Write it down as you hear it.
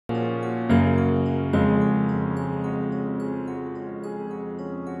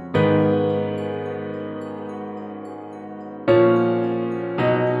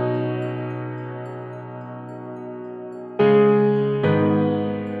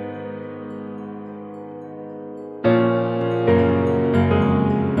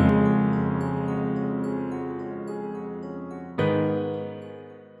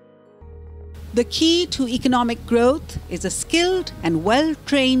The key to economic growth is a skilled and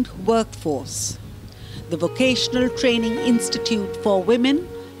well-trained workforce. The Vocational Training Institute for Women,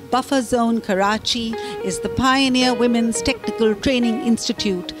 Buffer Zone Karachi, is the pioneer women's technical training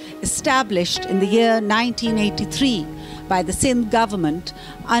institute established in the year 1983 by the Sindh government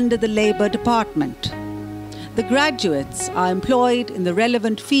under the Labour Department. The graduates are employed in the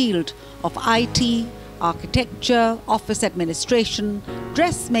relevant field of IT, architecture, office administration,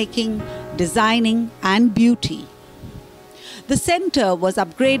 dressmaking, designing and beauty. The centre was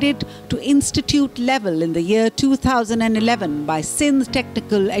upgraded to institute level in the year 2011 by Sindh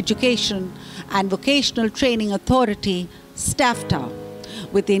Technical Education and Vocational Training Authority, STAFTA,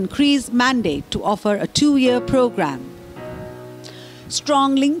 with the increased mandate to offer a 2-year program.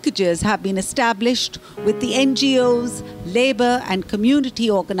 Strong linkages have been established with the NGOs, labour and community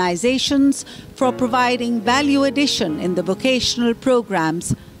organisations for providing value addition in the vocational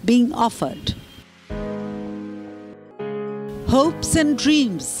programs being offered. Hopes and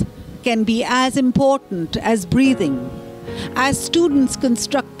dreams can be as important as breathing. As students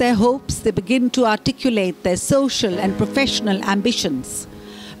construct their hopes, they begin to articulate their social and professional ambitions.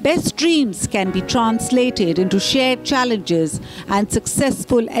 Best dreams can be translated into shared challenges and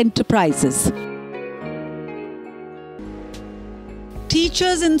successful enterprises.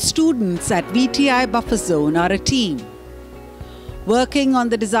 Teachers and students at VTI Buffer Zone are a team, working on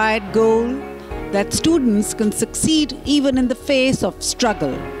the desired goal that students can succeed even in the face of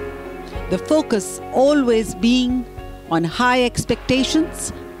struggle. The focus always being on high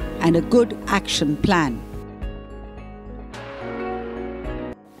expectations and a good action plan.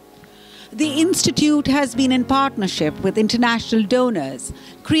 The Institute has been in partnership with international donors,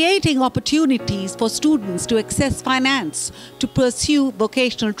 creating opportunities for students to access finance to pursue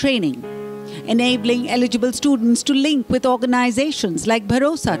vocational training, enabling eligible students to link with organizations like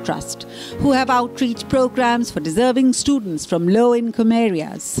Bharosa Trust, who have outreach programs for deserving students from low-income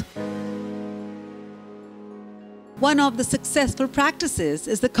areas. One of the successful practices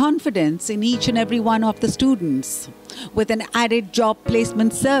is the confidence in each and every one of the students, with an added job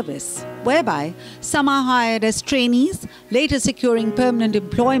placement service, whereby some are hired as trainees, later securing permanent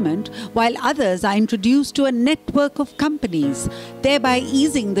employment, while others are introduced to a network of companies, thereby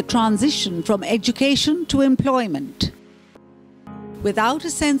easing the transition from education to employment. Without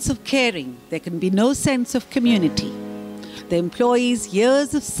a sense of caring, there can be no sense of community. The employees'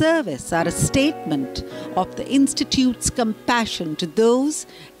 years of service are a statement of the Institute's compassion to those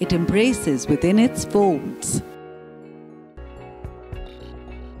it embraces within its folds.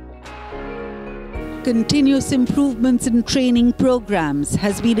 Continuous improvements in training programs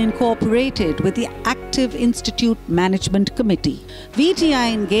has been incorporated with the active Institute Management Committee.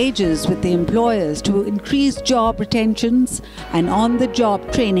 VTI engages with the employers to increase job retentions and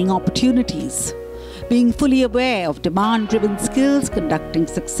on-the-job training opportunities. Being fully aware of demand-driven skills, conducting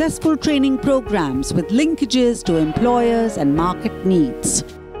successful training programs with linkages to employers and market needs.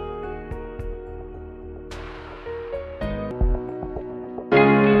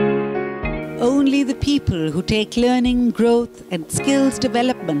 Only the people who take learning, growth and skills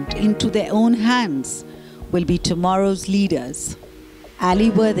development into their own hands will be tomorrow's leaders.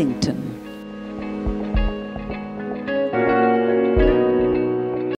 Ali Worthington.